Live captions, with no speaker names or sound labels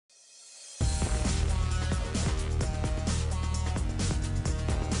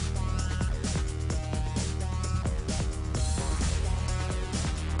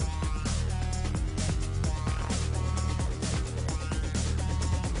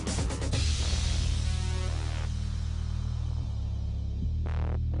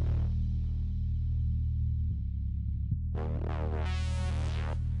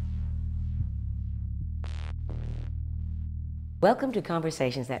Welcome to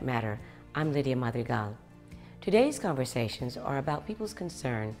Conversations That Matter. I'm Lydia Madrigal. Today's conversations are about people's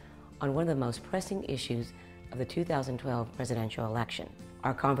concern on one of the most pressing issues of the 2012 presidential election.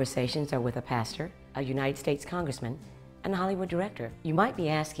 Our conversations are with a pastor, a United States congressman, and a Hollywood director. You might be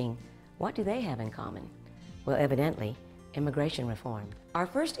asking, what do they have in common? Well, evidently, immigration reform. Our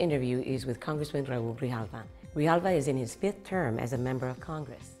first interview is with Congressman Raul Grijalva. Grijalva is in his 5th term as a member of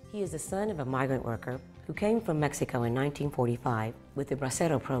Congress. He is the son of a migrant worker who came from Mexico in 1945 with the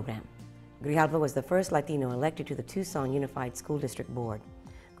Bracero program. Grijalva was the first Latino elected to the Tucson Unified School District Board.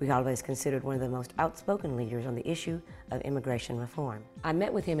 Grijalva is considered one of the most outspoken leaders on the issue of immigration reform. I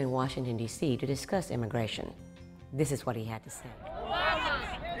met with him in Washington, D.C. to discuss immigration. This is what he had to say.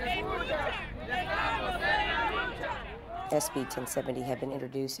 SB 1070 had been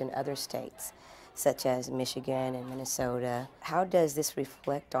introduced in other states, such as Michigan and Minnesota. How does this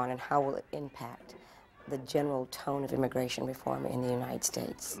reflect on and how will it impact the general tone of immigration reform in the United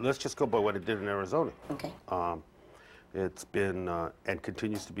States? Let's just go by what it did in Arizona. Okay. It's been and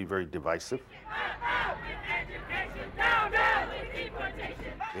continues to be very divisive.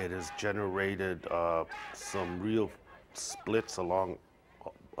 It has generated some real splits along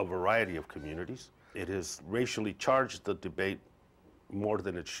a variety of communities. It has racially charged the debate more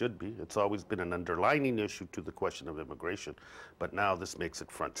than it should be. It's always been an underlining issue to the question of immigration, but now this makes it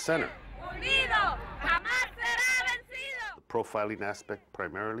front center. The profiling aspect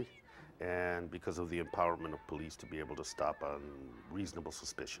primarily, and because of the empowerment of police to be able to stop on reasonable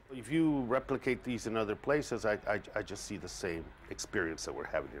suspicion. If you replicate these in other places, I just see the same experience that we're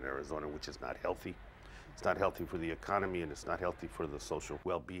having in Arizona, which is not healthy. It's not healthy for the economy, and it's not healthy for the social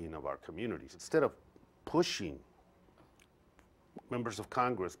well-being of our communities. Instead of pushing members of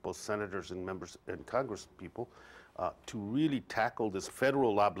Congress, both senators and members and Congress people, to really tackle this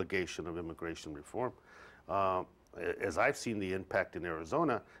federal obligation of immigration reform, as I've seen the impact in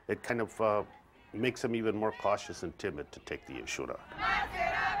Arizona, it kind of makes them even more cautious and timid to take the issue on.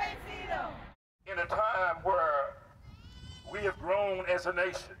 In a time where we have grown as a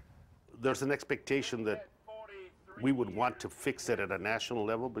nation, there's an expectation that we would want to fix it at a national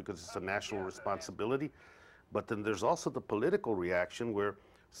level because it's a national responsibility. But then there's also the political reaction where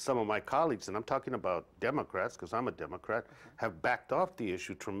some of my colleagues, and I'm talking about Democrats, because I'm a Democrat, have backed off the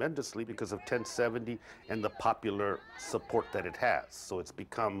issue tremendously because of 1070 and the popular support that it has. So it's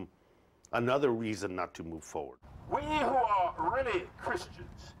become another reason not to move forward. we who are really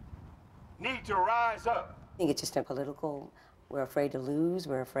Christians need to rise up. I think it's just a political, we're afraid to lose,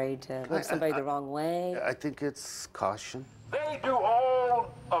 we're afraid to look somebody the wrong way. I think it's caution. They do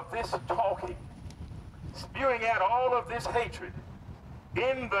all of this talking, spewing out all of this hatred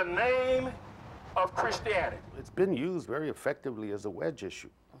in the name of Christianity. It's been used very effectively as a wedge issue,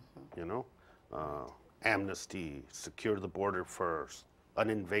 you know? Amnesty, secure the border first, an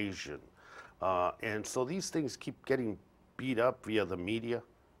invasion. And so these things keep getting beat up via the media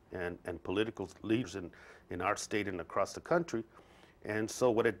and political leaders in our state and across the country. And so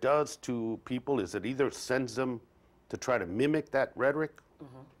what it does to people is it either sends them to try to mimic that rhetoric,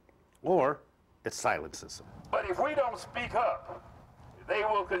 or it silences them. But if we don't speak up, they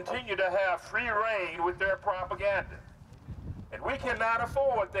will continue to have free reign with their propaganda. And we cannot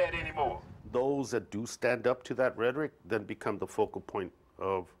afford that anymore. Those that do stand up to that rhetoric then become the focal point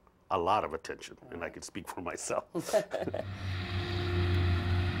of a lot of attention, and I can speak for myself.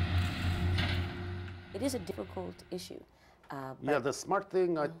 It is a difficult issue. Yeah, the smart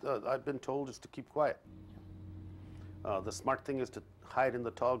thing I've been told is to keep quiet. The smart thing is to hide in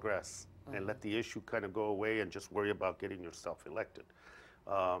the tall grass and let the issue kind of go away and just worry about getting yourself elected.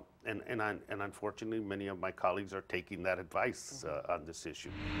 And unfortunately, many of my colleagues are taking that advice on this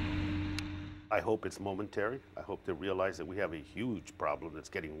issue. I hope it's momentary. I hope they realize that we have a huge problem that's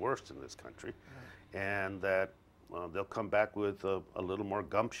getting worse in this country, and that they'll come back with a little more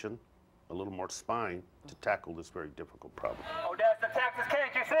gumption, a little more spine to tackle this very difficult problem. Oh, that's the Texas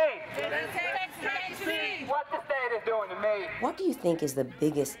KGC. That's Texas KGC. What the state is doing to me. What do you think is the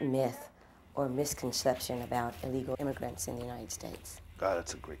biggest myth or misconception about illegal immigrants in the United States? God,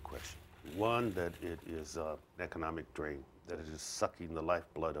 that's a great question. One, that it is an economic drain, that it is sucking the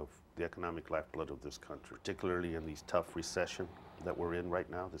lifeblood of the economic lifeblood of this country, particularly in these tough recession that we're in right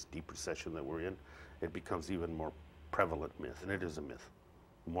now, this deep recession that we're in. It becomes even more prevalent myth, and it is a myth.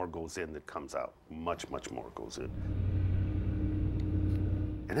 More goes in than comes out. Much, much more goes in.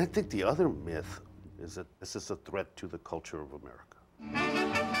 And I think the other myth is that this is a threat to the culture of America.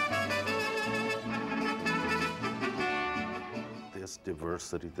 This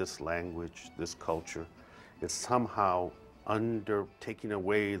diversity, this language, this culture is somehow taking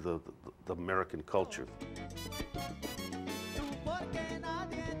away the American culture.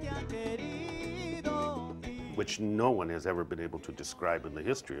 which no one has ever been able to describe in the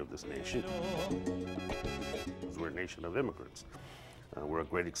history of this nation. We're a nation of immigrants. We're a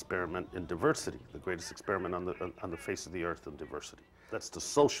great experiment in diversity, the greatest experiment on the face of the earth in diversity. That's the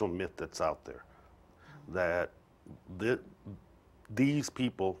social myth that's out there, that these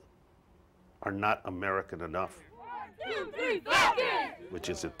people are not American enough, 1, 2, 3, which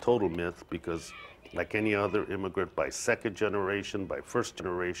is a total myth, because like any other immigrant, by second generation, by first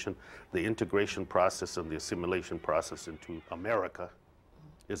generation, the integration process and the assimilation process into America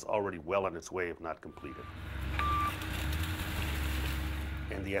is already well on its way, if not completed.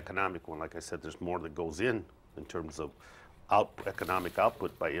 And the economic one, like I said, there's more that goes in terms of economic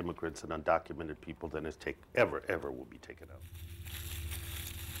output by immigrants and undocumented people than is ever will be taken out.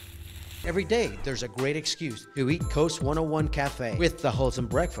 Every day, there's a great excuse to eat Coast 101 Cafe with the wholesome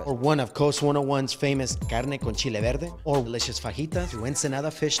breakfast, or one of Coast 101's famous carne con chile verde, or delicious fajitas to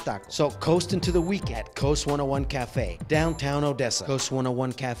Ensenada fish tacos. So coast into the weekend at Coast 101 Cafe, downtown Odessa. Coast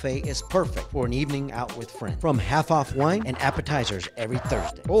 101 Cafe is perfect for an evening out with friends. From half-off wine and appetizers every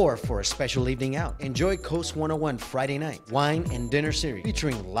Thursday, or for a special evening out, enjoy Coast 101 Friday night, wine and dinner series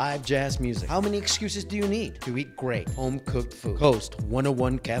featuring live jazz music. How many excuses do you need to eat great home-cooked food? Coast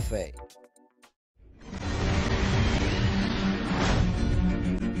 101 Cafe.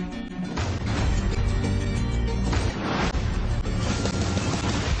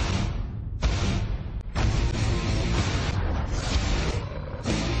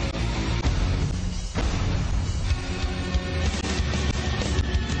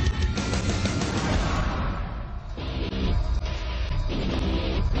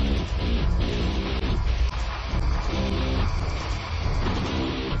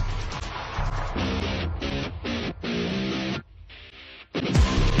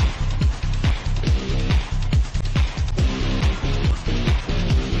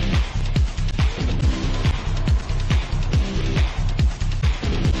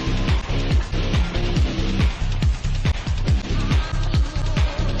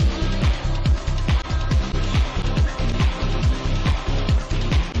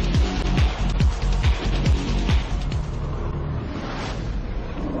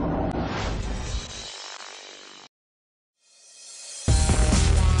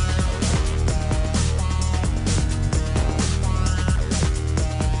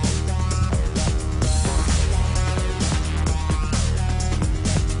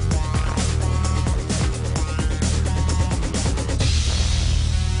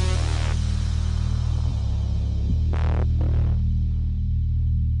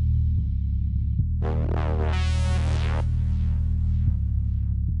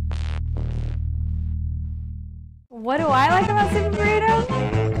 What do I like about Super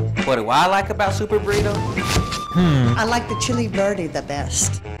Burrito? What do I like about Super Burrito? I like the chili verde the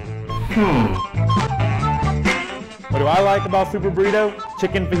best. What do I like about Super Burrito?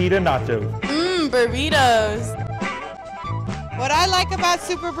 Chicken fajita nachos. Burritos. What I like about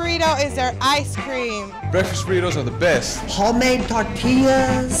Super Burrito is their ice cream. Breakfast burritos are the best. Homemade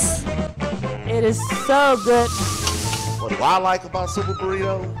tortillas. It is so good. What do I like about Super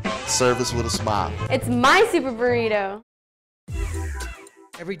Burrito? Service with a smile. It's my Super Burrito.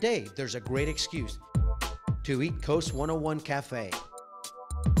 Every day, there's a great excuse to eat Coast 101 Cafe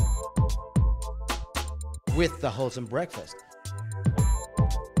with the wholesome breakfast,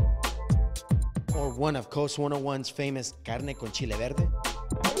 or one of Coast 101's famous carne con chile verde,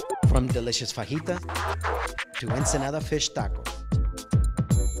 from delicious fajitas to Ensenada fish tacos.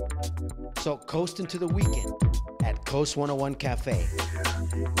 So coast into the weekend at Coast 101 Cafe,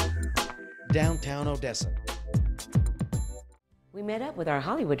 downtown Odessa. We met up with our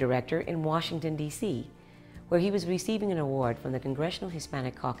Hollywood director in Washington, D.C., where he was receiving an award from the Congressional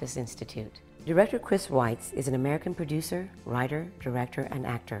Hispanic Caucus Institute. Director Chris Weitz is an American producer, writer, director, and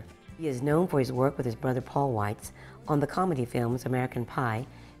actor. He is known for his work with his brother Paul Weitz on the comedy films American Pie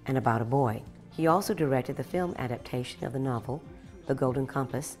and About a Boy. He also directed the film adaptation of the novel, The Golden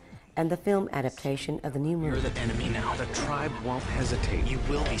Compass, and the film adaptation of The New Moon. You're the enemy now. The tribe won't hesitate. You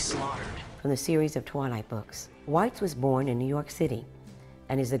will be slaughtered. From the series of Twilight books. Weitz was born in New York City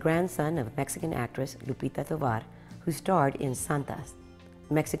and is the grandson of Mexican actress Lupita Tovar, who starred in Santas,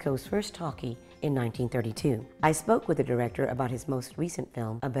 Mexico's first talkie in 1932. I spoke with the director about his most recent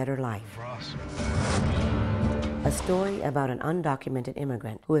film, A Better Life. A story about an undocumented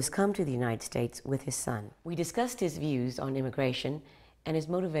immigrant who has come to the United States with his son. We discussed his views on immigration and his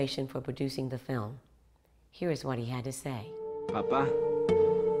motivation for producing the film. Here is what he had to say. Papa,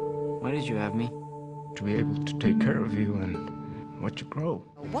 why did you have me? To be able to take care of you and watch you grow.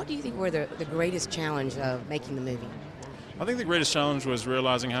 What do you think were the greatest challenge of making the movie? I think the greatest challenge was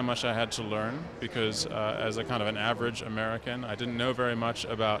realizing how much I had to learn because as a kind of an average American, I didn't know very much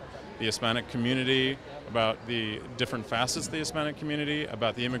about the Hispanic community, about the different facets of the Hispanic community,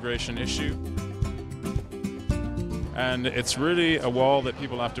 about the immigration issue. And it's really a wall that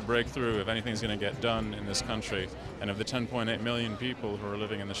people have to break through if anything's going to get done in this country. And if the 10.8 million people who are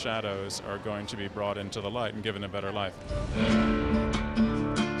living in the shadows are going to be brought into the light and given a better life.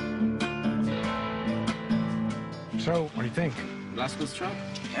 So, what do you think? Blasco's truck?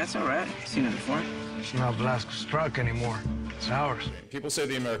 Yeah, it's all right. Seen it before. It's not Blasco's truck anymore. It's ours. People say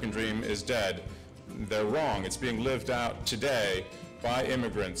the American dream is dead. They're wrong. It's being lived out today by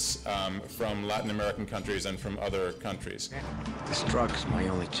immigrants from Latin American countries and from other countries. This truck is my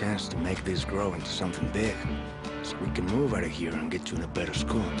only chance to make this grow into something big, so we can move out of here and get you in a better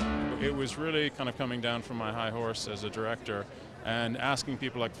school. It was really kind of coming down from my high horse as a director and asking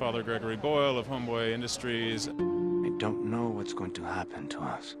people like Father Gregory Boyle of Homeboy Industries. I don't know what's going to happen to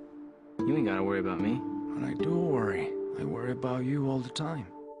us. You ain't gotta worry about me. But I do worry. I worry about you all the time.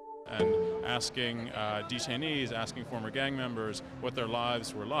 And asking detainees, asking former gang members what their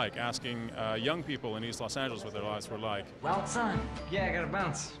lives were like, asking young people in East Los Angeles what their lives were like. Well, son. Yeah, I gotta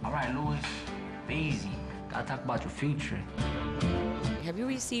bounce. All right, Louis. Be easy. Gotta talk about your future. Have you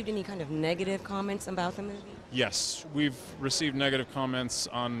received any kind of negative comments about the movie? Yes, we've received negative comments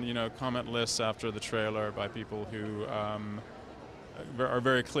on, comment lists after the trailer by people who are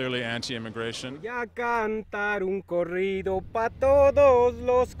very clearly anti-immigration. One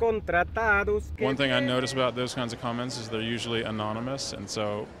thing I notice about those kinds of comments is they're usually anonymous, and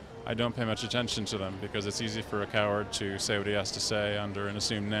so I don't pay much attention to them because it's easy for a coward to say what he has to say under an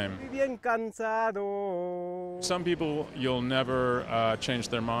assumed name. Some people, you'll never change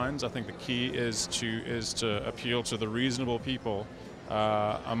their minds. I think the key is to appeal to the reasonable people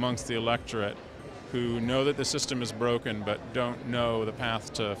amongst the electorate who know that the system is broken but don't know the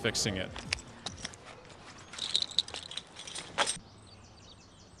path to fixing it.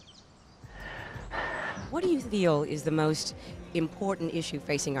 What do you feel is the most important issue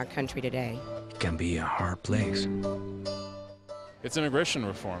facing our country today? It can be a hard place. It's immigration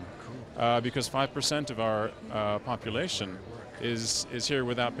reform, because 5% of our population is here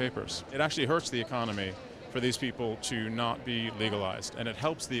without papers. It actually hurts the economy for these people to not be legalized, and it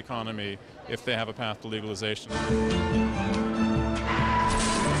helps the economy if they have a path to legalization.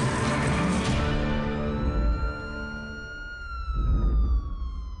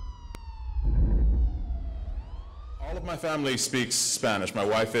 All of my family speaks Spanish. My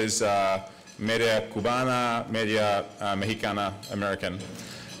wife is media Cubana, media Mexicana American.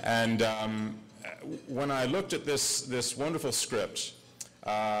 And when I looked at this wonderful script,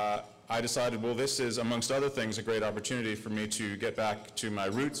 I decided, well, this is, amongst other things, a great opportunity for me to get back to my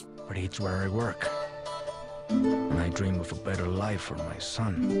roots. But it's where I work. And I dream of a better life for my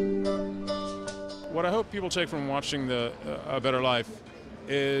son. What I hope people take from watching A Better Life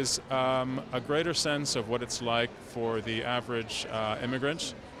is a greater sense of what it's like for the average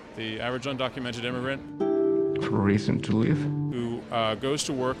immigrant, the average undocumented immigrant. For a reason to live. Who goes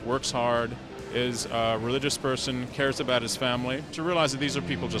to work, works hard, is a religious person, cares about his family, to realize that these are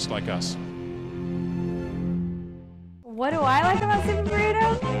people just like us. What do I like about Super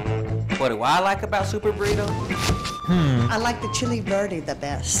Burrito? What do I like about Super Burrito? I like the chili verde the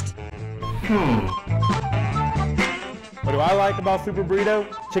best. What do I like about Super Burrito?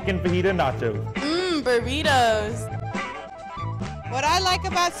 Chicken fajita nachos. Burritos. What I like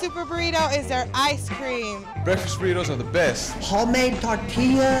about Super Burrito is their ice cream. Breakfast burritos are the best. Homemade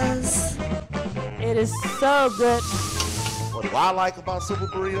tortillas. It is so good. What do I like about Super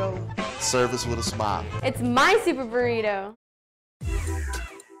Burrito? Service with a smile. It's my Super Burrito.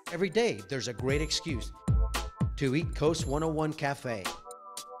 Every day, there's a great excuse to eat Coast 101 Cafe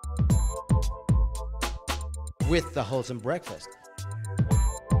with the wholesome breakfast,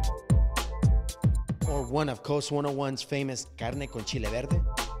 or one of Coast 101's famous carne con chile verde,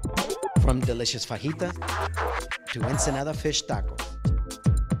 from delicious fajitas to Ensenada fish tacos.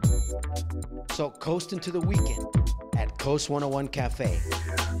 So coast into the weekend at Coast 101 Cafe,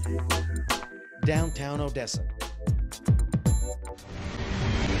 downtown Odessa.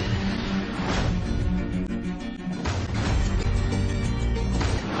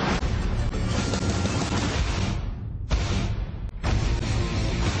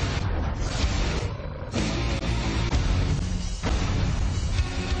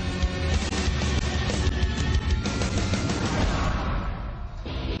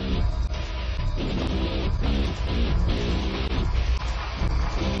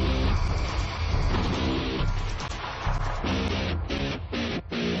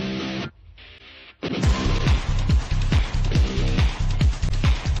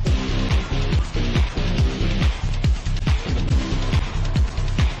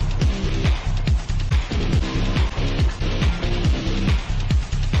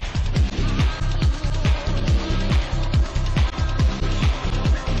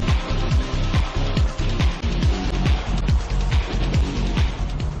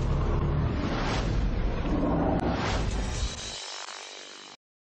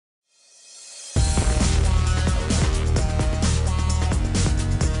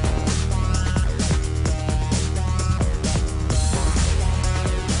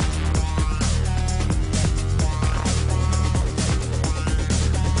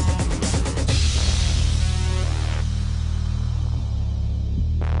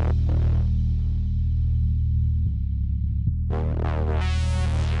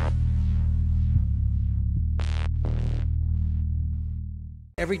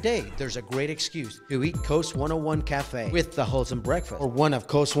 every day there's a great excuse to eat Coast 101 Cafe with the wholesome breakfast, or one of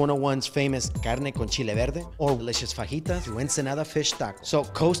Coast 101's famous carne con chile verde, or delicious fajitas to Ensenada fish tacos. So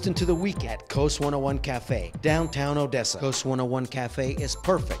coast into the week at Coast 101 Cafe, downtown Odessa. Coast 101 Cafe is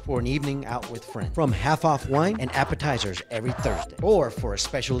perfect for an evening out with friends. From half-off wine and appetizers every Thursday, or for a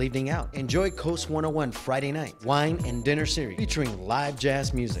special evening out, enjoy Coast 101 Friday night wine and dinner series featuring live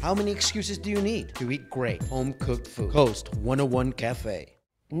jazz music. How many excuses do you need to eat great home-cooked food? Coast 101 Cafe.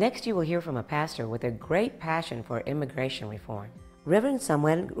 Next, you will hear from a pastor with a great passion for immigration reform. Reverend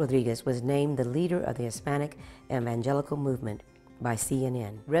Samuel Rodriguez was named the leader of the Hispanic evangelical movement by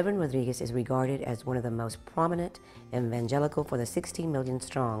CNN. Reverend Rodriguez is regarded as one of the most prominent evangelical for the 16 million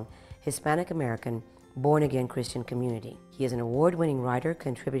strong Hispanic American born-again Christian community. He is an award-winning writer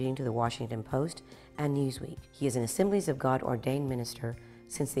contributing to the Washington Post and Newsweek. He is an Assemblies of God ordained minister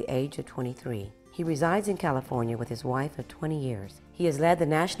since the age of 23. He resides in California with his wife of 20 years. He has led the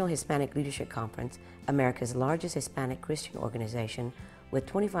National Hispanic Leadership Conference, America's largest Hispanic Christian organization with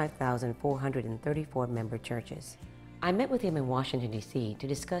 25,434 member churches. I met with him in Washington, D.C. to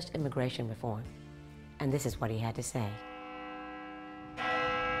discuss immigration reform, and this is what he had to say.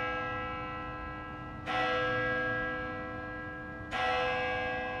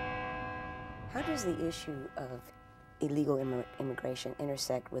 How does the issue of illegal immigration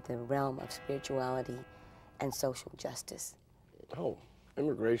intersect with the realm of spirituality and social justice? Oh,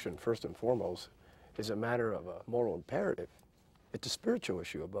 immigration, first and foremost, is a matter of a moral imperative. It's a spiritual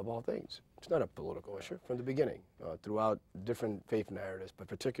issue above all things. It's not a political issue from the beginning. Throughout different faith narratives, but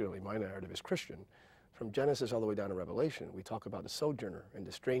particularly my narrative is Christian, from Genesis all the way down to Revelation, we talk about the sojourner and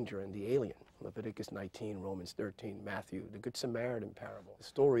the stranger and the alien. Leviticus 19, Romans 13, Matthew, the Good Samaritan parable, the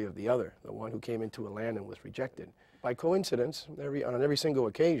story of the other, the one who came into a land and was rejected. By coincidence, on every single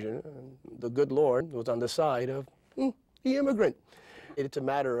occasion, the good Lord was on the side of the immigrant. It's a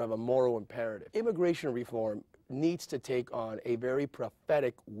matter of a moral imperative. Immigration reform needs to take on a very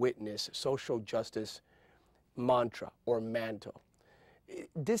prophetic witness, social justice mantra or mantle.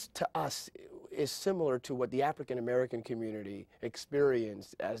 This, to us, is similar to what the African American community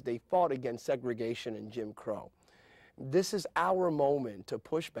experienced as they fought against segregation and Jim Crow. This is our moment to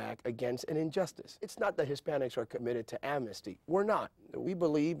push back against an injustice. It's not that Hispanics are committed to amnesty. We're not. We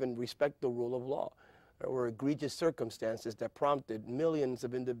believe and respect the rule of law. There were egregious circumstances that prompted millions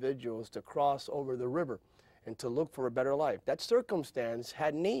of individuals to cross over the river and to look for a better life. That circumstance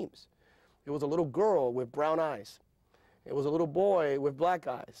had names. It was a little girl with brown eyes. It was a little boy with black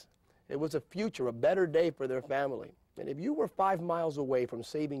eyes. It was a future, a better day for their family. And if you were 5 miles away from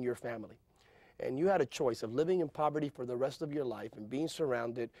saving your family, and you had a choice of living in poverty for the rest of your life and being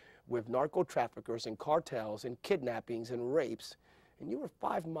surrounded with narco traffickers and cartels and kidnappings and rapes, and you were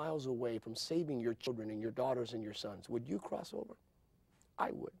 5 miles away from saving your children and your daughters and your sons, would you cross over?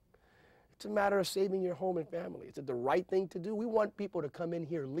 I would. It's a matter of saving your home and family. Is it the right thing to do? We want people to come in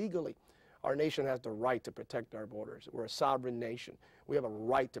here legally. Our nation has the right to protect our borders. We're a sovereign nation. We have a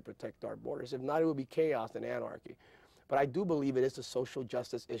right to protect our borders. If not, it would be chaos and anarchy. But I do believe it is a social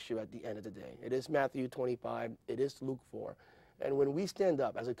justice issue at the end of the day. It is Matthew 25. It is Luke 4. And when we stand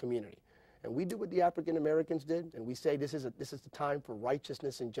up as a community and we do what the African Americans did, and we say this is the time for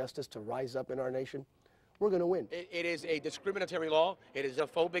righteousness and justice to rise up in our nation, we're going to win. It is a discriminatory law. It is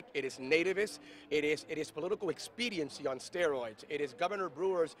xenophobic. It is nativist. It is political expediency on steroids. It is Governor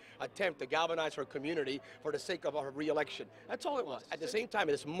Brewer's attempt to galvanize her community for the sake of her re-election. That's all it was. At the same time,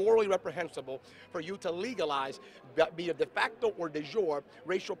 it is morally reprehensible for you to legalize, be it de facto or de jure,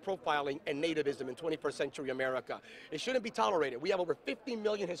 racial profiling and nativism in 21st century America. It shouldn't be tolerated. We have over 50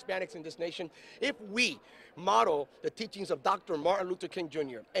 million Hispanics in this nation. If we model the teachings of Dr. Martin Luther King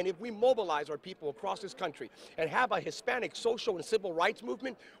Jr., and if we mobilize our people across this country and have a Hispanic social and civil rights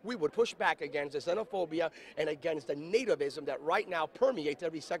movement, we would push back against the xenophobia and against the nativism that right now permeates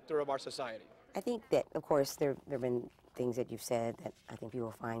every sector of our society. I think that, of course, there have been things that you've said that I think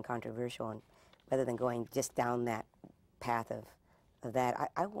people find controversial, and rather than going just down that path of that,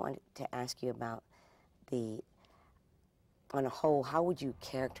 I wanted to ask you about on a whole, how would you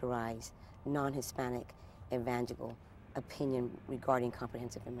characterize non-Hispanic evangelical opinion regarding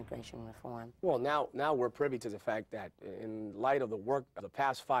comprehensive immigration reform? Well, now we're privy to the fact that in light of the work of the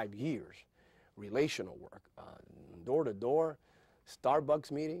past 5 years, relational work, door-to-door,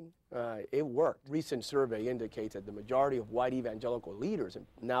 Starbucks meeting, it worked. Recent survey indicates that the majority of white evangelical leaders, and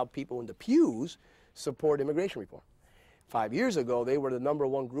now people in the pews, support immigration reform. 5 years ago, they were the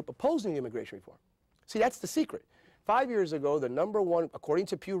 #1 group opposing immigration reform. See, that's the secret. 5 years ago, the #1, according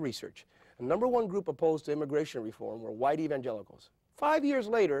to Pew Research, the #1 group opposed to immigration reform were white evangelicals. 5 years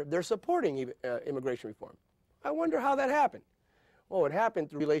later, they're supporting immigration reform. I wonder how that happened. Oh, it happened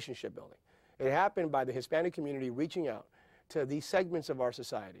through relationship building. It happened by the Hispanic community reaching out to these segments of our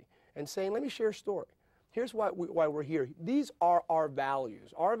society and saying, let me share a story. Here's why we're here. These are our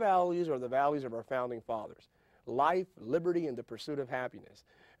values. Our values are the values of our founding fathers. Life, liberty, and the pursuit of happiness.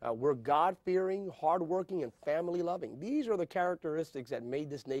 We're God-fearing, hard-working, and family-loving. These are the characteristics that made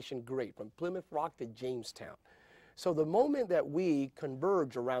this nation great, from Plymouth Rock to Jamestown. So the moment that we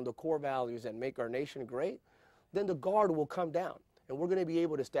converge around the core values that make our nation great, then the guard will come down, and we're going to be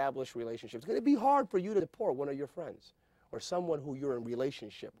able to establish relationships. It's going to be hard for you to deport one of your friends or someone who you're in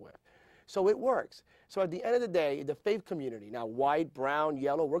relationship with. So it works. So at the end of the day, the faith community, now white, brown,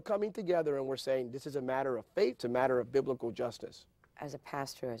 yellow, we're coming together and we're saying this is a matter of faith, it's a matter of biblical justice. As a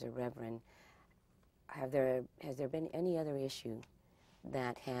pastor, as a reverend, has there been any other issue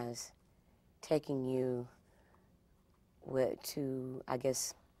that has taken you to, I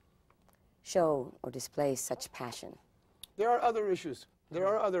guess, show or display such passion? There are other issues. There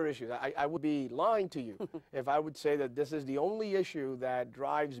are other issues. I would be lying to you if I would say that this is the only issue that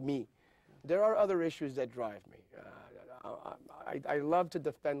drives me. There are other issues that drive me. I love to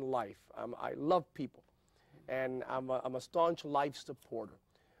defend life. I love people. And I'm a staunch life supporter,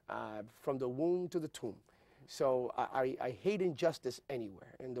 from the womb to the tomb. So I hate injustice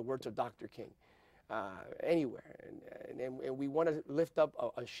anywhere, in the words of Dr. King, anywhere. And we want to lift up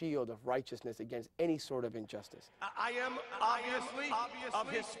a shield of righteousness against any sort of injustice. I am obviously of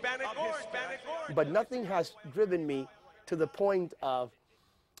Hispanic origin. But nothing has driven me to the point of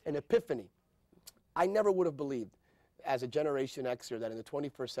an epiphany. I never would have believed, as a Generation Xer, that in the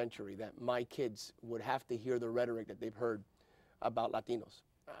 21st century that my kids would have to hear the rhetoric that they've heard about Latinos.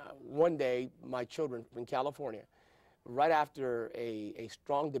 One day, my children in California, right after a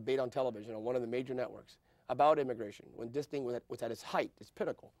strong debate on television on one of the major networks about immigration, when this thing was at its height, its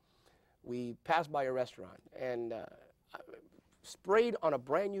pinnacle, we passed by a restaurant and sprayed on a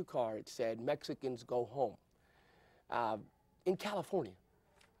brand new car, it said, "Mexicans go home," in California.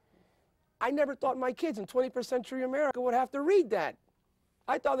 I never thought my kids in 21st century America would have to read that.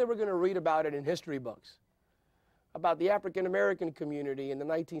 I thought they were going to read about it in history books, about the African American community in the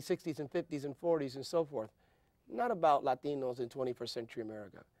 1960s and 50s and 40s and so forth, not about Latinos in 21st century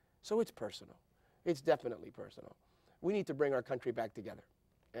America. So it's personal. It's definitely personal. We need to bring our country back together,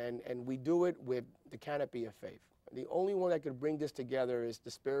 and we do it with the canopy of faith. The only one that could bring this together is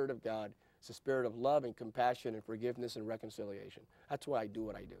the Spirit of God. It's the spirit of love and compassion and forgiveness and reconciliation. That's why I do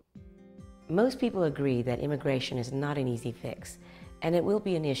what I do. Most people agree that immigration is not an easy fix, and it will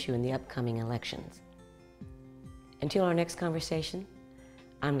be an issue in the upcoming elections. Until our next conversation,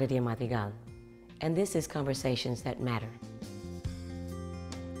 I'm Lydia Madrigal, and this is Conversations That Matter.